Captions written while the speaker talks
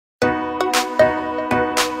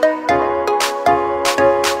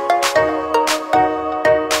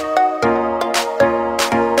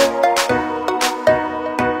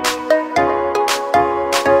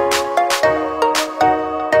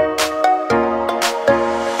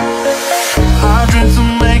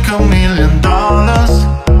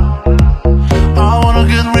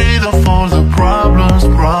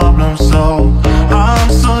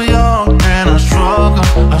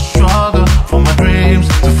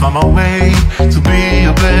find my way to be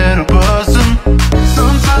a better person.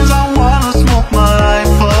 Sometimes I wanna smoke my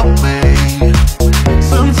life away.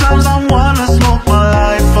 Sometimes I wanna smoke my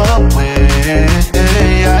life away.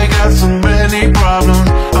 I got so many problems,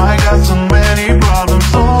 I got so many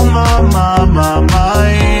problems on my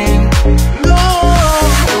mind. No.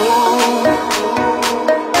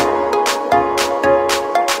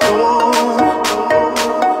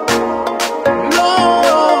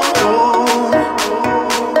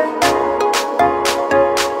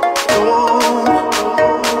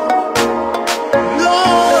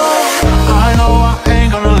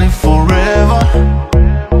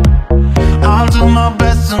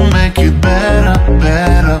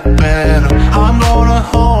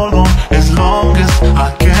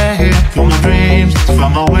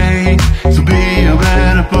 Find my way to be a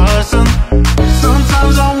better person.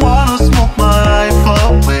 Sometimes I wanna smoke my life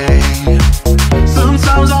away.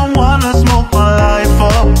 Sometimes I wanna smoke my life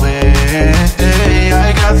away.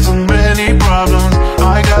 I got so many problems,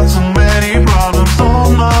 I got so many problems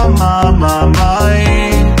on my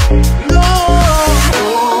mind. No.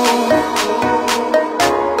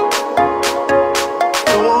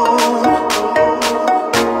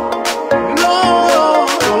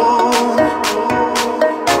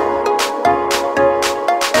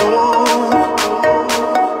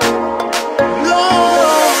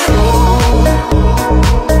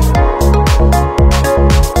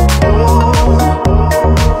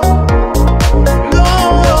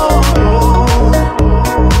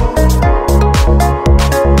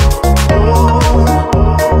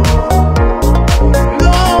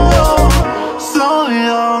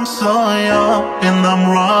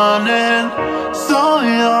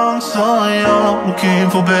 Looking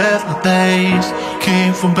for better days,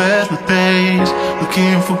 looking for better days,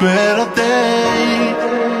 looking for better days.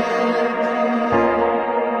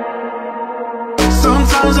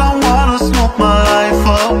 Sometimes I wanna smoke my life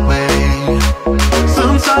away.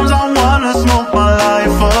 Sometimes I wanna smoke my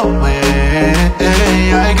life away.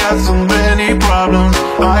 I got so many problems,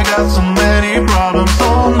 I got so many problems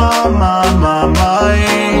on my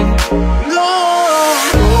mind. No.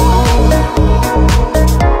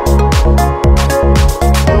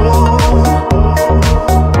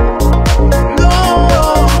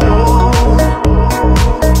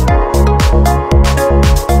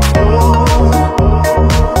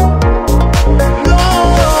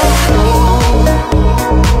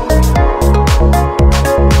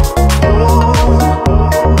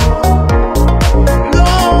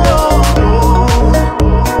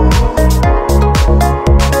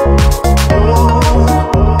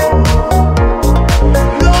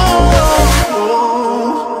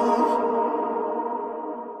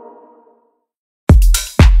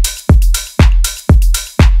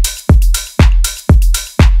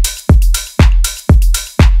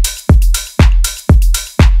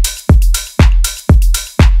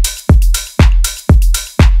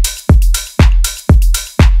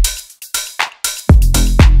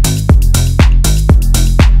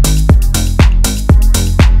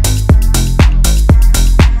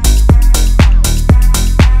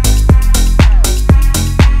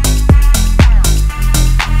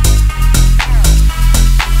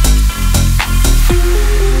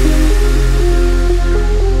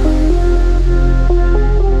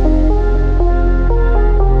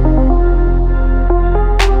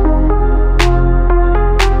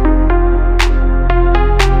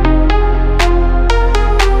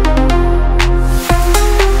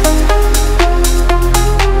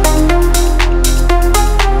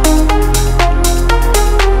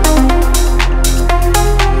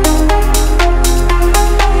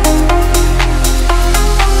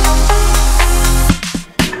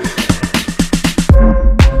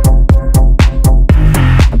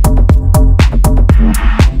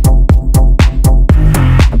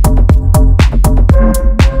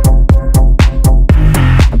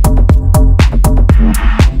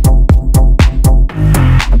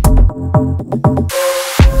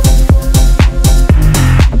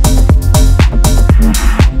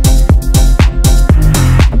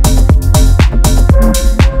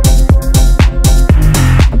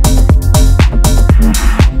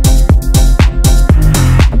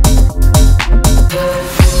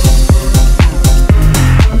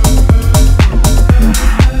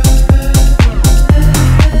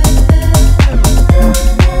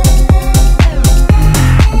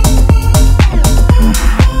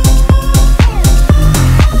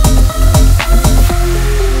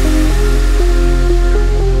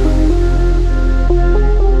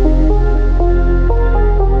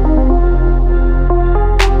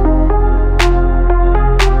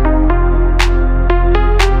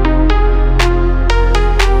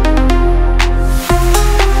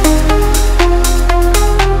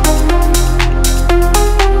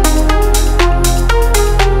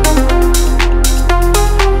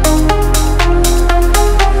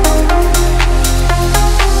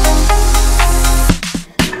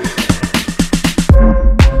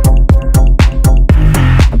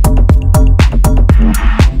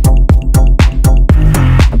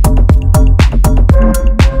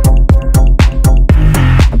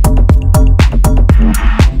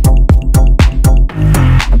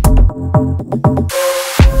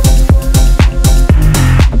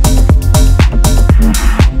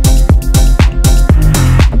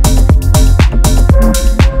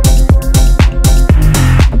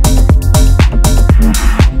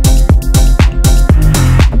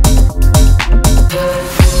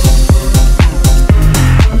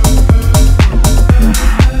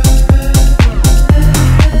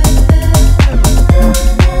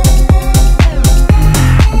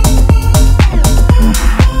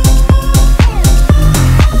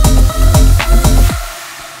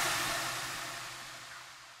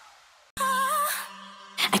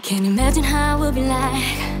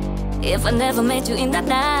 If I never met you in that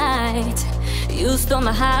night, you stole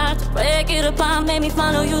my heart, break it apart, made me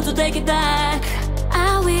follow you to take it back.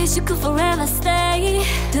 I wish you could forever stay,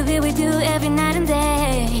 to be with you every night and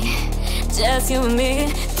day. Just you and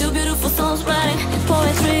me, two beautiful souls writing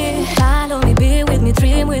poetry. Follow me, be with me,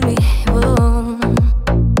 dream with me. Whoa.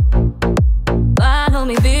 Follow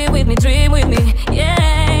me, be with me, dream with me. Yeah.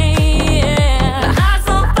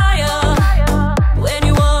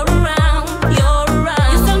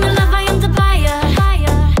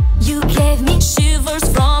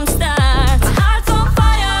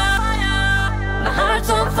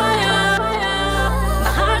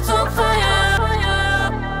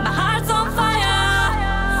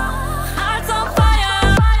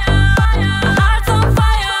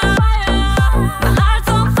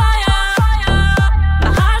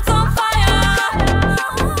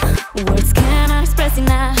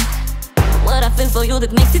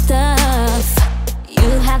 That makes it tough. You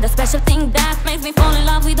have that special thing that makes me fall in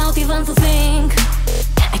love without even to think.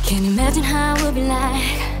 I can't imagine how it would be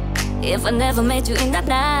like if I never met you in that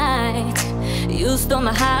night. You stole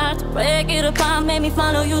my heart, break it apart, made me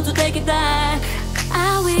follow you to take it back.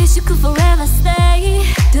 I wish you could forever stay,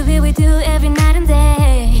 to be with you every night and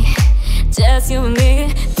day. Just you and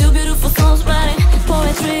me, two beautiful souls writing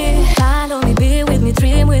poetry. Follow me, be with me,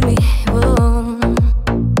 dream with me. Whoa.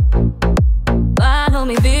 Follow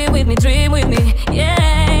me, be with me, dream with me,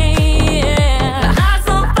 yeah. My heart's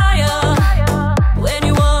on fire when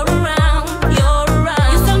you are around, you're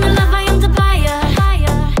around. You stole my love, I am the buyer.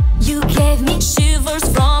 You gave me shivers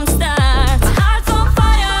from the start. My heart's on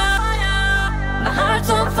fire, my heart's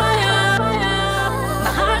on fire,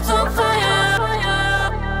 my heart's on fire,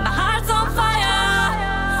 my heart's on fire,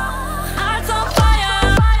 my heart's on fire,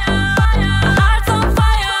 my heart's on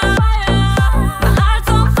fire, my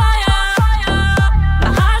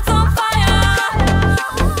heart's on fire.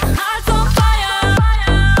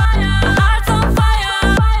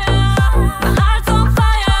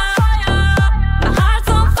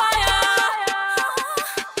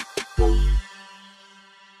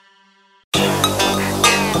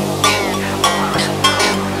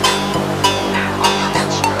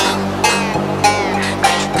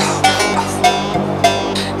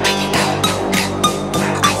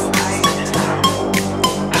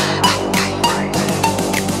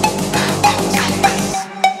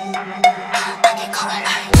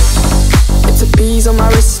 On my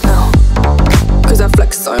wrist now, cause I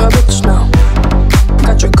flex on your bitch now.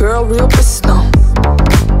 Got your girl real pissed now.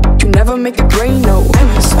 You never make it rain, no.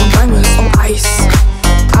 Diamonds on ice.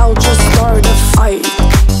 I'll just start a fight.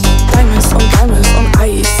 Diamonds on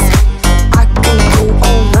ice. I can go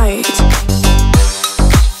all night.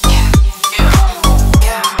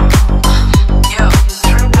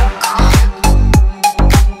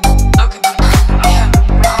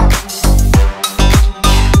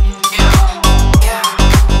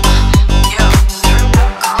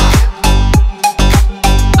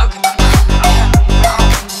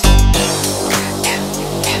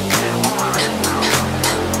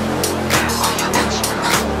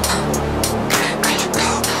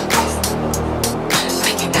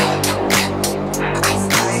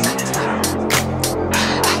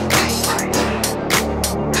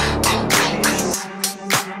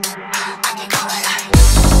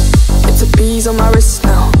 On my wrist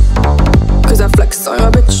now, cause I flex on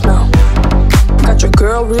your bitch now. Got your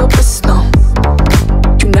girl real pissed now.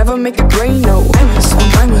 You never make it rain, no.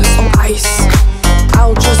 Diamonds on ice.